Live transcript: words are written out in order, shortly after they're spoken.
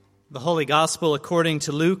The Holy Gospel according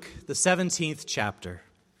to Luke, the 17th chapter.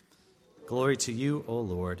 Glory to you, O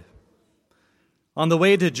Lord. On the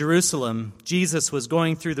way to Jerusalem, Jesus was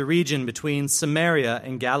going through the region between Samaria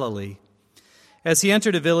and Galilee. As he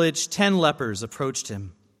entered a village, 10 lepers approached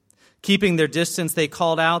him. Keeping their distance, they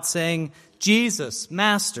called out, saying, "Jesus,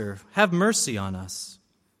 Master, have mercy on us."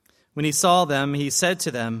 When he saw them, he said to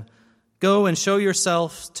them, "Go and show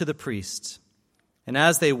yourselves to the priest." And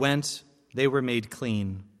as they went, they were made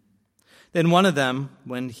clean. Then one of them,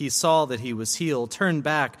 when he saw that he was healed, turned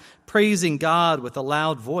back, praising God with a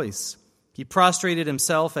loud voice. He prostrated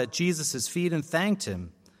himself at Jesus' feet and thanked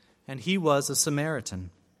him, and he was a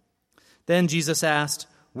Samaritan. Then Jesus asked,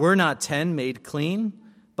 "Were not 10 made clean?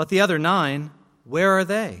 But the other 9, where are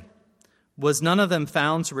they? Was none of them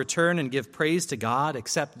found to return and give praise to God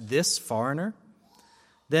except this foreigner?"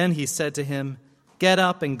 Then he said to him, "Get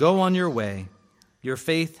up and go on your way. Your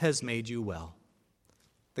faith has made you well."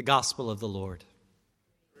 The Gospel of the Lord.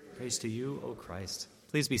 Praise to you, O Christ.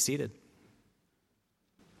 Please be seated.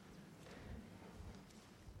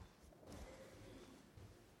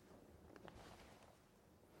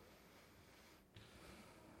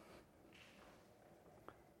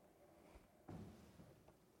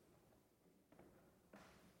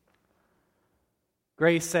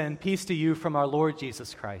 Grace and peace to you from our Lord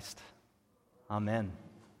Jesus Christ. Amen.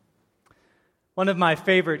 One of my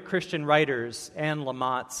favorite Christian writers, Anne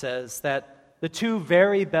Lamott, says that the 2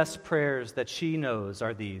 very best prayers that she knows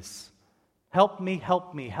are these: "Help me,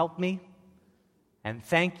 help me, help me," and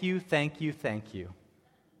 "Thank you, thank you, thank you."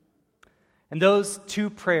 And those 2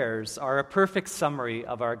 prayers are a perfect summary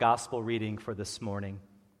of our gospel reading for this morning.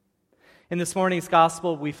 In this morning's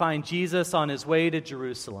gospel, we find Jesus on his way to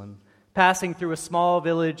Jerusalem, passing through a small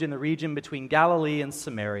village in the region between Galilee and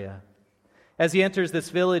Samaria. As he enters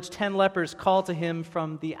this village, 10 lepers call to him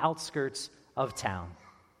from the outskirts of town.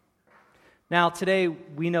 Now, today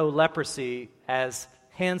we know leprosy as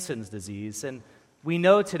Hansen's disease, and we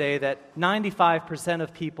know today that 95%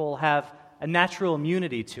 of people have a natural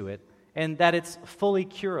immunity to it, and that it's fully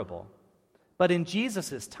curable. But in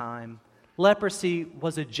Jesus' time, leprosy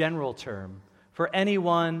was a general term for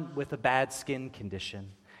anyone with a bad skin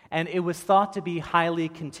condition, and it was thought to be highly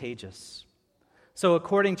contagious. So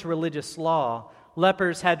according to religious law,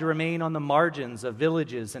 lepers had to remain on the margins of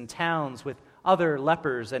villages and towns with other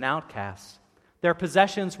lepers and outcasts. Their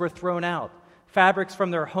possessions were thrown out. Fabrics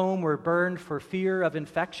from their home were burned for fear of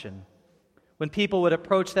infection. When people would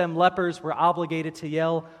approach them, lepers were obligated to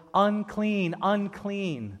yell, "Unclean,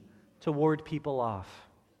 unclean," to ward people off.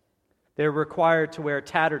 They were required to wear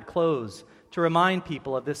tattered clothes to remind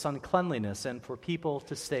people of this uncleanliness and for people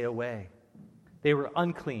to stay away. They were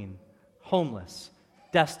unclean, homeless,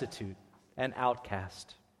 destitute, and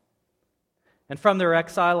outcast. And from their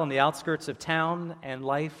exile on the outskirts of town and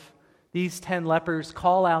life, these 10 lepers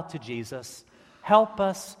call out to Jesus, "Help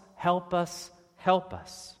us, help us, help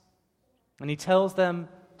us." And he tells them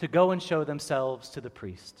to go and show themselves to the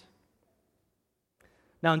priest.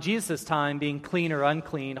 Now in Jesus' time, being clean or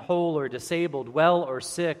unclean, whole or disabled, well or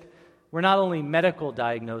sick, were not only medical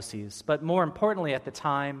diagnoses, but more importantly at the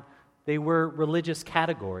time, they were religious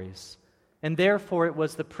categories. And therefore, it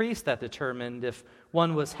was the priest that determined if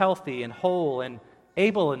one was healthy and whole and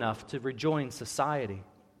able enough to rejoin society.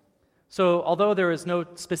 So, although there is no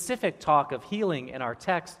specific talk of healing in our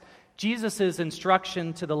text, Jesus'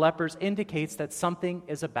 instruction to the lepers indicates that something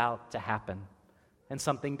is about to happen, and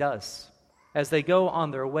something does. As they go on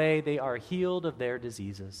their way, they are healed of their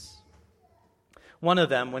diseases. One of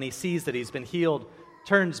them, when he sees that he's been healed,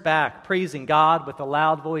 turns back, praising God with a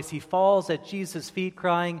loud voice. He falls at Jesus' feet,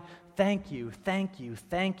 crying, "Thank you, thank you,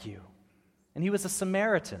 thank you." And he was a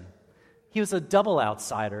Samaritan. He was a double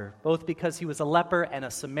outsider, both because he was a leper and a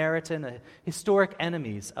Samaritan, historic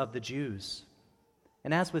enemies of the Jews.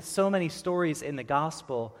 And as with so many stories in the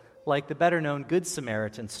gospel, like the better-known Good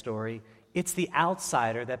Samaritan story, it's the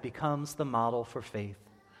outsider that becomes the model for faith.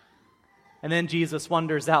 And then Jesus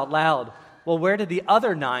wonders out loud, "Well, where did the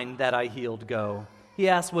other 9 that I healed go?" He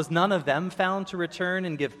asks, "Was none of them found to return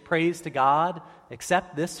and give praise to God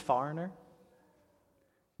except this foreigner?"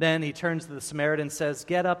 Then he turns to the Samaritan and says,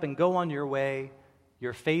 "Get up and go on your way.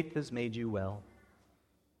 Your faith has made you well."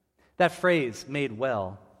 That phrase, "made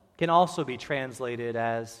well," can also be translated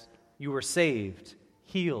as "you were saved,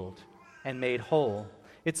 healed, and made whole."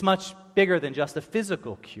 It's much bigger than just a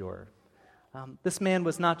physical cure. This man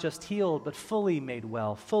was not just healed, but fully made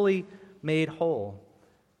well, fully made whole.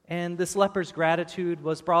 And this leper's gratitude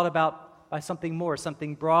was brought about by something more,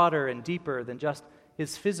 something broader and deeper than just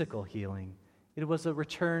his physical healing. It was a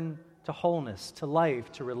return to wholeness, to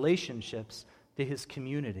life, to relationships, to his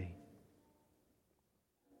community.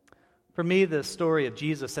 For me, the story of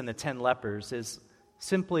Jesus and the 10 lepers is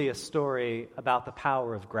simply a story about the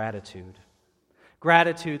power of gratitude.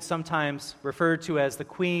 Gratitude, sometimes referred to as the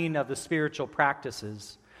queen of the spiritual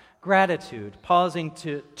practices. Gratitude, pausing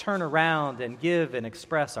to turn around and give and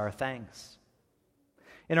express our thanks.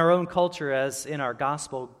 In our own culture, as in our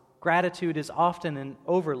gospel, gratitude is often an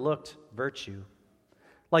overlooked virtue.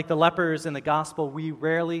 Like the lepers in the gospel, we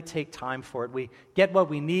rarely take time for it. We get what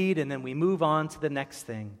we need and then we move on to the next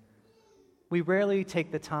thing. We rarely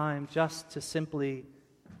take the time just to simply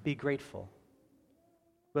be grateful.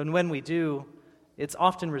 But when we do, it's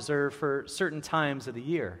often reserved for certain times of the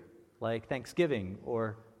year, like Thanksgiving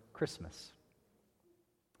or Christmas.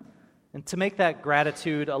 And to make that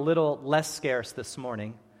gratitude a little less scarce this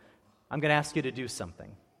morning, I'm going to ask you to do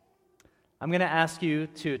something. I'm going to ask you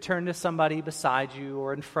to turn to somebody beside you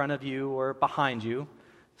or in front of you or behind you,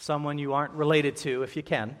 someone you aren't related to if you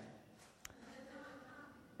can,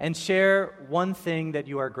 and share one thing that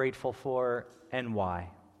you are grateful for and why.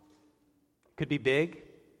 It could be big,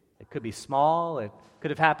 it could be small, it could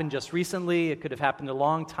have happened just recently, it could have happened a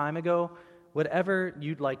long time ago. Whatever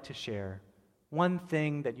you'd like to share, one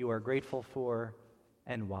thing that you are grateful for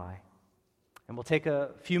and why. And we'll take a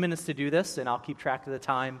few minutes to do this, and I'll keep track of the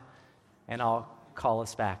time, and I'll call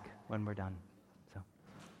us back when we're done. So.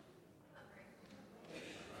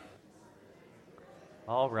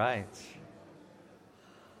 All right.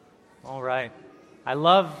 I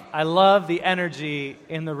love the energy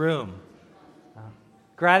in the room.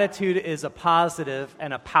 Gratitude is a positive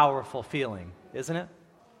and a powerful feeling, isn't it?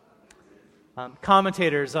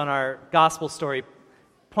 Commentators on our gospel story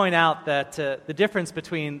point out that the difference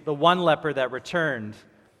between the one leper that returned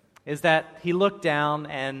is that he looked down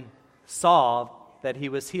and saw that he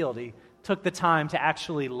was healed. He took the time to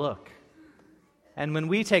actually look. And when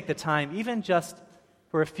we take the time, even just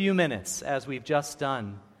for a few minutes, as we've just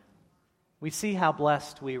done, we see how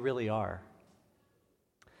blessed we really are.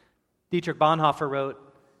 Dietrich Bonhoeffer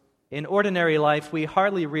wrote, "In ordinary life, we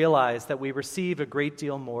hardly realize that we receive a great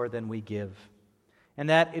deal more than we give, and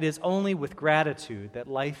that it is only with gratitude that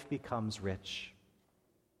life becomes rich.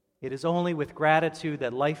 It is only with gratitude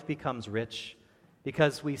that life becomes rich,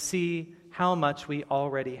 because we see how much we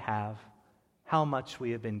already have, how much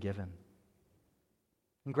we have been given."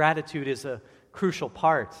 And gratitude is a crucial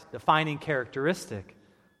part, defining characteristic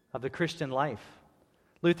of the Christian life.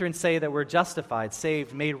 Lutherans say that we're justified,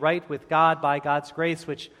 saved, made right with God by God's grace,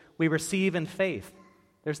 which we receive in faith.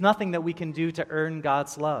 There's nothing that we can do to earn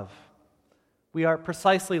God's love. We are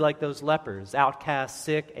precisely like those lepers, outcast,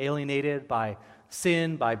 sick, alienated by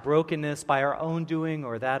sin, by brokenness, by our own doing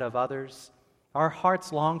or that of others. Our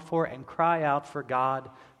hearts long for and cry out for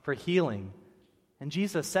God for healing. And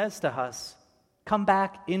Jesus says to us, "Come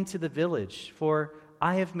back into the village, for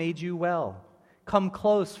I have made you well. Come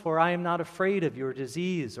close, for I am not afraid of your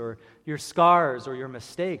disease or your scars or your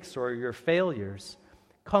mistakes or your failures.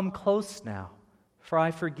 Come close now, for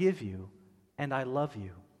I forgive you and I love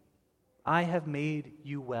you. I have made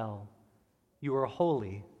you well. You are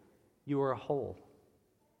holy. You are whole."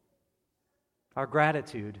 Our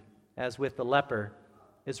gratitude, as with the leper,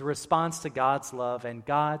 is a response to God's love and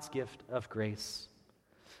God's gift of grace.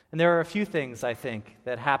 And there are a few things, I think,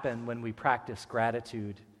 that happen when we practice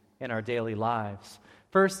gratitude in our daily lives.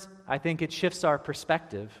 First, I think it shifts our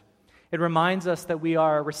perspective. It reminds us that we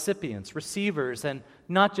are recipients, receivers, and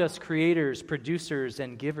not just creators, producers,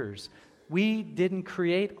 and givers. We didn't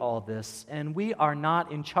create all this, and we are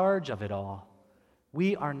not in charge of it all.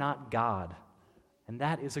 We are not God, and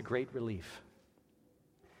that is a great relief.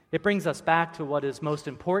 It brings us back to what is most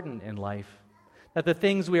important in life, that the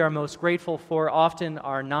things we are most grateful for often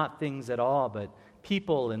are not things at all, but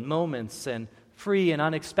people and moments and free and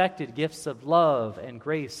unexpected gifts of love and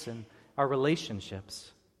grace and our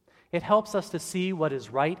relationships. It helps us to see what is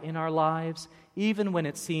right in our lives, even when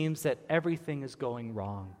it seems that everything is going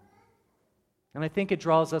wrong. And I think it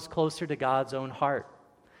draws us closer to God's own heart.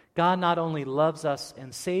 God not only loves us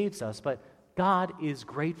and saves us, but God is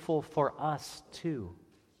grateful for us too.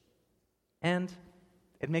 And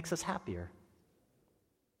it makes us happier.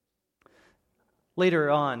 Later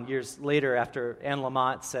on, years later, after Anne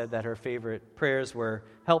Lamott said that her favorite prayers were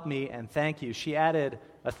 "help me" and "thank you," she added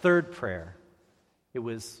a third prayer. It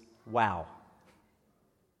was "wow."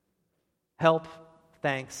 Help,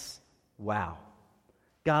 thanks, wow.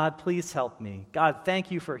 God, please help me. God,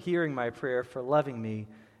 thank you for hearing my prayer, for loving me,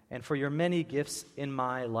 and for your many gifts in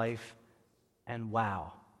my life. And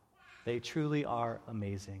wow, they truly are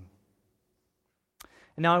amazing.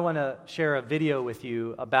 And now I want to share a video with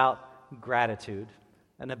you about gratitude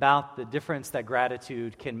and about the difference that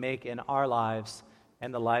gratitude can make in our lives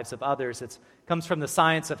and the lives of others. It comes from the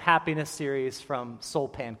Science of Happiness series from Soul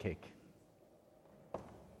Pancake.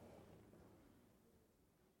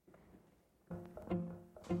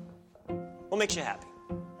 What makes you happy?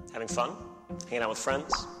 Having fun? Hanging out with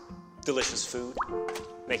friends? Delicious food?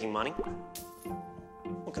 Making money?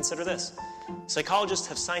 Well, consider this. Psychologists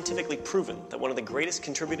have scientifically proven that one of the greatest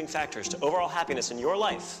contributing factors to overall happiness in your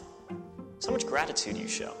life is how much gratitude you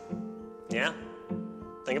show. Yeah?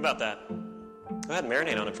 Think about that. Go ahead and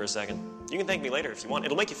marinate on it for a second. You can thank me later if you want.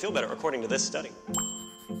 It'll make you feel better according to this study.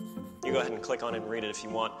 You go ahead and click on it and read it if you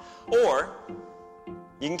want. Or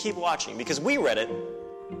you can keep watching because we read it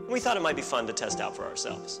and we thought it might be fun to test out for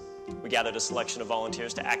ourselves. We gathered a selection of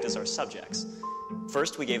volunteers to act as our subjects.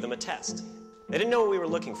 First, we gave them a test. They didn't know what we were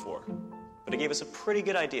looking for, but it gave us a pretty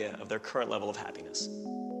good idea of their current level of happiness.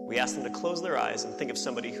 We asked them to close their eyes and think of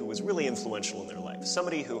somebody who was really influential in their life,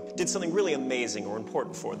 somebody who did something really amazing or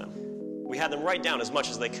important for them. We had them write down as much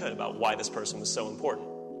as they could about why this person was so important.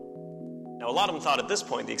 Now, a lot of them thought at this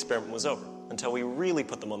point the experiment was over, until we really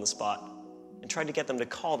put them on the spot and tried to get them to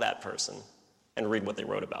call that person and read what they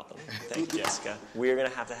wrote about them. Thank you, Jessica. We're going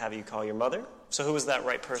to have you call your mother. So who is that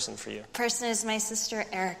right person for you? Person is my sister,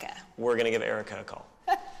 Erica. We're going to give Erica a call.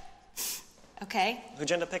 Okay. Who'd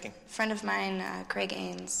you end up picking? Friend of mine, Craig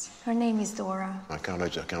Ains. Her name is Dora. My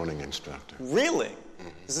college accounting instructor. Really?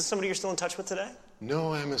 Mm-hmm. Is this somebody you're still in touch with today?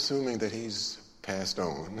 No, I'm assuming that he's passed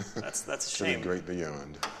on. That's a shame. To the great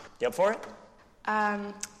beyond. You up for it?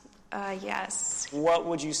 Yes. What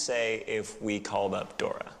would you say if we called up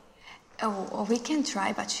Dora? Oh, well, we can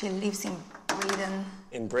try, but she lives in Britain.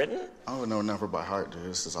 In Britain? I don't know number by heart, dude.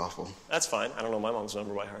 This is awful. That's fine. I don't know my mom's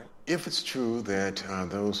number by heart. If it's true that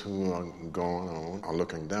those who are going on are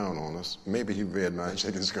looking down on us, maybe he read my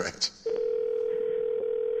chicken scratch.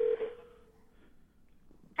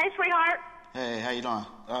 Hey, sweetheart. Hey, how you doing?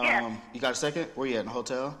 Yes. You got a second? Where you at, in the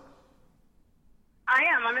hotel? I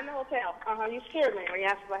am. I'm in the hotel. You scared me when you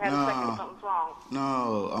asked if I had a second if something's wrong.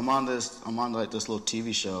 No, I'm on this little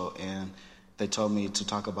TV show, and they told me to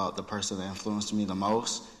talk about the person that influenced me the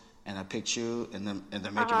most, and I picked you, and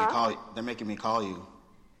they're making me call you. They're making me call you.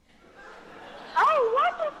 Oh,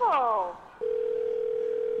 wonderful!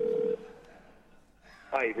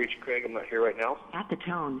 Hi, you've reached Craig. I'm not here right now. At the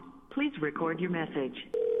tone, please record your message.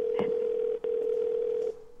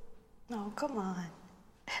 Oh, come on.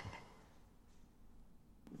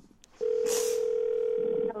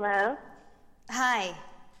 Hello? Hi.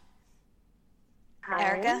 Hi.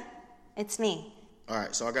 Erica, it's me. All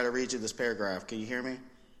right, so I got to read you this paragraph. Can you hear me?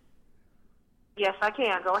 Yes, I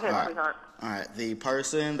can. Go ahead, sweetheart. All right. The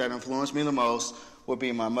person that influenced me the most would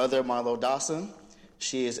be my mother, Marlo Dawson.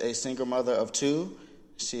 She is a single mother of 2.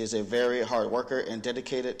 She is a very hard worker and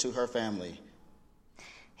dedicated to her family.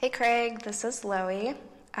 Hey, Craig. This is Loie.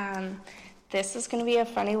 This is going to be a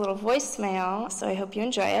funny little voicemail, so I hope you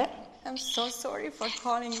enjoy it. I'm so sorry for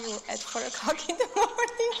calling you at 4 o'clock in the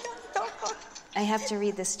morning. I have to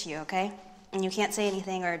read this to you, okay? And you can't say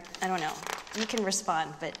anything, or I don't know. You can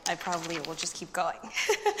respond, but I probably will just keep going.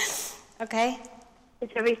 Okay? Is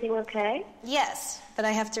everything okay? Yes, but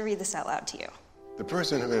I have to read this out loud to you. The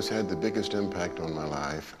person who has had the biggest impact on my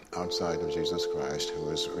life outside of Jesus Christ, who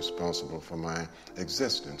is responsible for my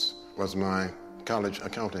existence, was my college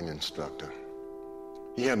accounting instructor.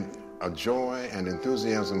 He had a joy and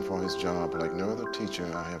enthusiasm for his job like no other teacher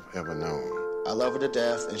I have ever known. I love her to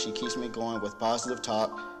death, and she keeps me going with positive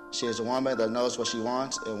talk. She is a woman that knows what she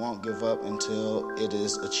wants and won't give up until it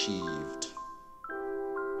is achieved.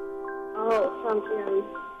 Oh, something.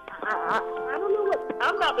 I don't know what.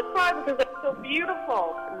 I'm about to cry because that's so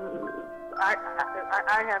beautiful. I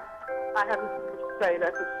have to say that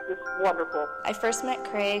it's just wonderful. I first met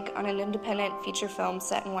Craig on an independent feature film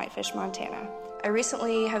set in Whitefish, Montana. I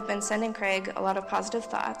recently have been sending Craig a lot of positive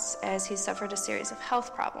thoughts as he suffered a series of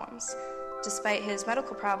health problems. Despite his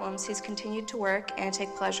medical problems, he's continued to work and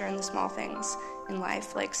take pleasure in the small things in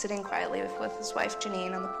life, like sitting quietly with his wife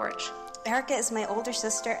Janine on the porch. Erica is my older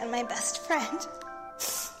sister and my best friend.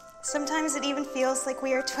 Sometimes it even feels like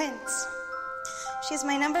we are twins. She's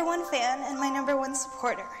my #1 fan and my #1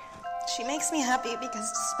 supporter. She makes me happy because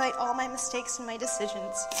despite all my mistakes and my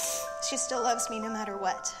decisions, she still loves me no matter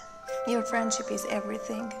what. Your friendship is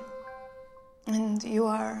everything. And you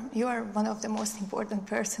are one of the most important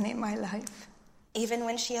person in my life. Even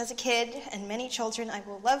when she has a kid and many children, I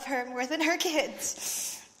will love her more than her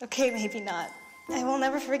kids. Okay, maybe not. I will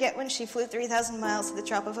never forget when she flew 3,000 miles at the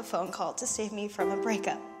drop of a phone call to save me from a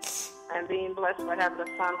breakup. I'm being blessed by having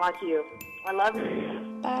a son like you. I love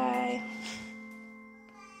you. Bye.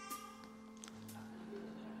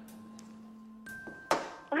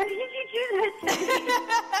 Why did you do that to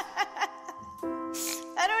me?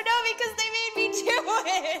 I don't know, because they made me do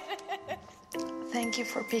it. Thank you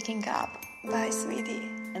for picking up. Bye, sweetie.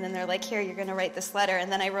 And then they're like, here, you're going to write this letter.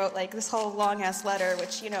 And then I wrote, like, this whole long-ass letter,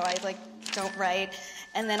 which, I, like, don't write.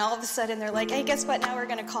 And then all of a sudden they're like, hey, guess what? Now we're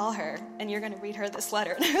going to call her, and you're going to read her this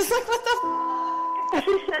letter. And I was like, what the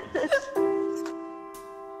f***?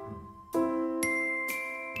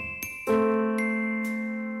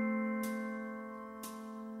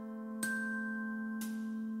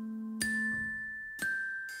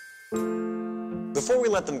 Before we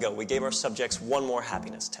let them go, we gave our subjects one more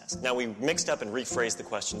happiness test. Now, we mixed up and rephrased the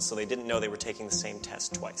questions so they didn't know they were taking the same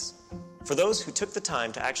test twice. For those who took the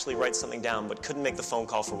time to actually write something down but couldn't make the phone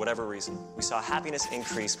call for whatever reason, we saw happiness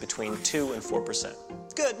increase between 2 and 4%.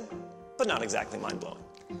 Good, but not exactly mind-blowing.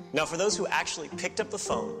 Now, for those who actually picked up the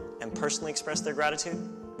phone and personally expressed their gratitude,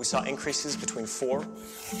 we saw increases between 4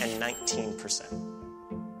 and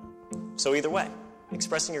 19%. So either way,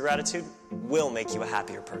 expressing your gratitude will make you a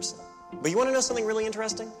happier person. But you want to know something really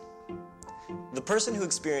interesting? The person who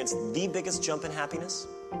experienced the biggest jump in happiness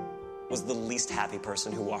was the least happy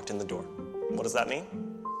person who walked in the door. What does that mean?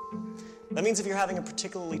 That means if you're having a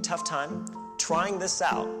particularly tough time, trying this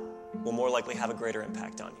out will more likely have a greater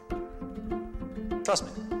impact on you. Trust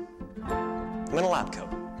me. I'm in a lab coat.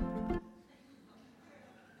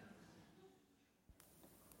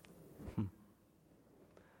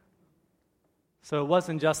 So it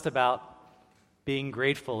wasn't just about being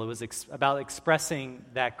grateful. It was about expressing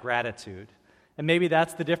that gratitude. And maybe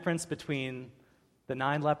that's the difference between the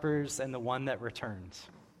 9 lepers and the one that returned.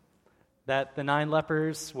 That the 9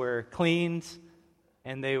 lepers were cleaned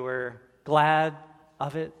and they were glad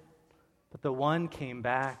of it, but the one came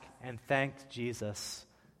back and thanked Jesus.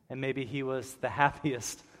 And maybe he was the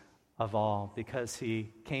happiest of all because he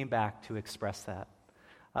came back to express that.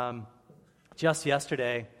 Just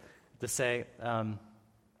yesterday, to say,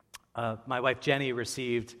 my wife Jenny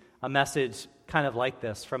received a message kind of like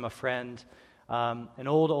this from a friend, an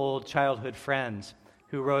old childhood friend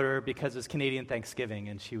who wrote her because it was Canadian Thanksgiving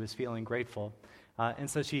and she was feeling grateful. And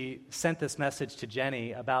so she sent this message to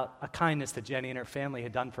Jenny about a kindness that Jenny and her family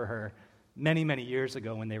had done for her many, many years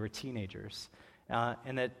ago when they were teenagers,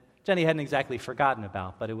 and that Jenny hadn't exactly forgotten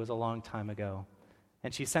about, but it was a long time ago.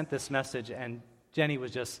 And she sent this message, and Jenny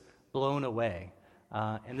was just blown away.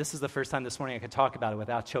 And this is the first time this morning I could talk about it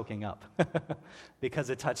without choking up because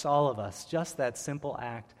it touched all of us, just that simple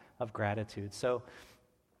act of gratitude. So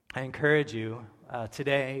I encourage you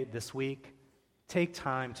today, this week, take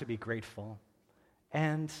time to be grateful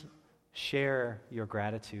and share your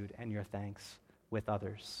gratitude and your thanks with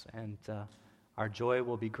others. And our joy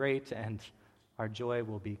will be great and our joy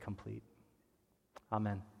will be complete.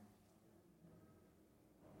 Amen.